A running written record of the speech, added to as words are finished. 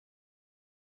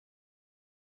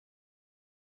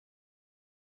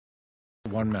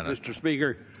1 minute. Mr.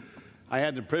 Speaker, I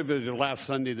had the privilege last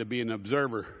Sunday to be an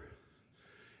observer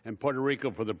in Puerto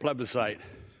Rico for the plebiscite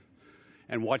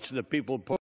and watch the people of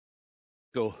Puerto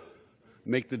Rico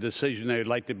make the decision they would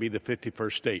like to be the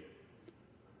 51st state.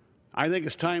 I think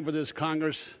it's time for this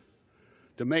Congress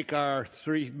to make our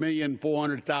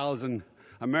 3,400,000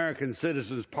 American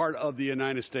citizens part of the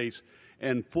United States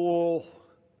in full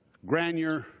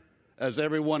grandeur, as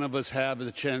every one of us have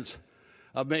the chance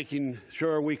of making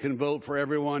sure we can vote for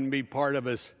everyone and be part of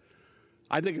us.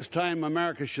 I think it's time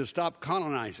America should stop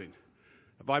colonizing.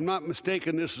 If I'm not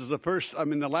mistaken, this is the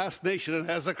last nation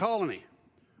that has a colony.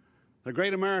 The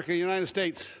great America, United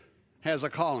States, has a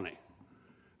colony.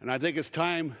 And I think it's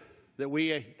time that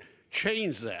we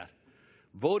change that.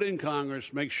 Vote in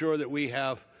Congress, make sure that we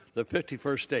have the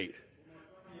 51st state.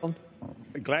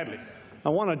 Gladly. I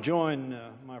want to join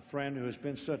my friend who has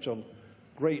been such a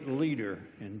great leader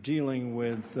in dealing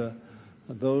with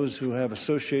those who have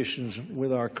associations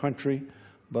with our country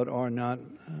but are not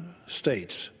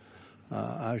states.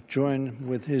 I join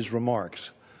with his remarks.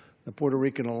 The Puerto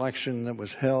Rican election that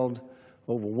was held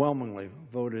overwhelmingly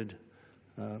voted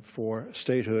for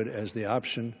statehood as the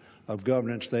option of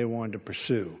governance they wanted to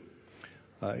pursue.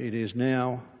 It is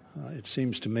now, it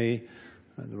seems to me,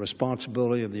 the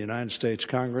responsibility of the United States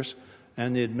Congress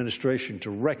and the administration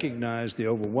to recognize the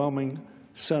overwhelming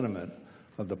sentiment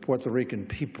of the Puerto Rican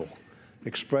people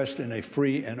expressed in a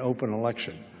free and open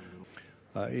election.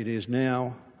 It is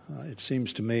now, it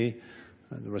seems to me,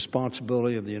 the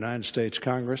responsibility of the United States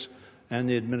Congress and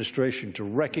the administration to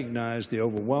recognize the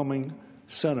overwhelming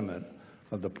sentiment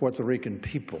of the Puerto Rican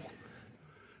people.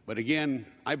 But again,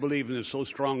 I believe in this so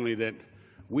strongly that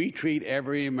we treat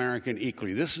every American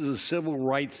equally. This is a civil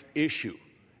rights issue,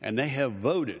 and they have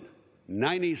voted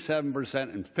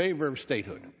 97% in favor of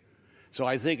statehood. So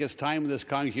I think it's time with this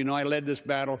Congress. You know, I led this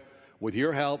battle with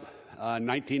your help in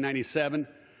 1997.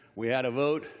 We had a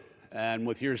vote, and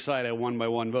with your side, I won by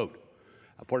one vote.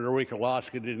 Puerto Rico lost,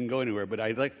 it didn't go anywhere. But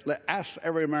I'd like to ask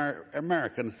every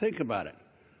American to think about it.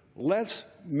 Let's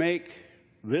make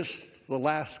this the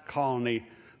last colony.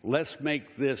 Let's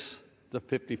make this the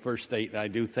 51st state. I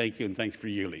do thank you, and thanks for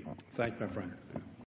yielding. Thank you, my friend.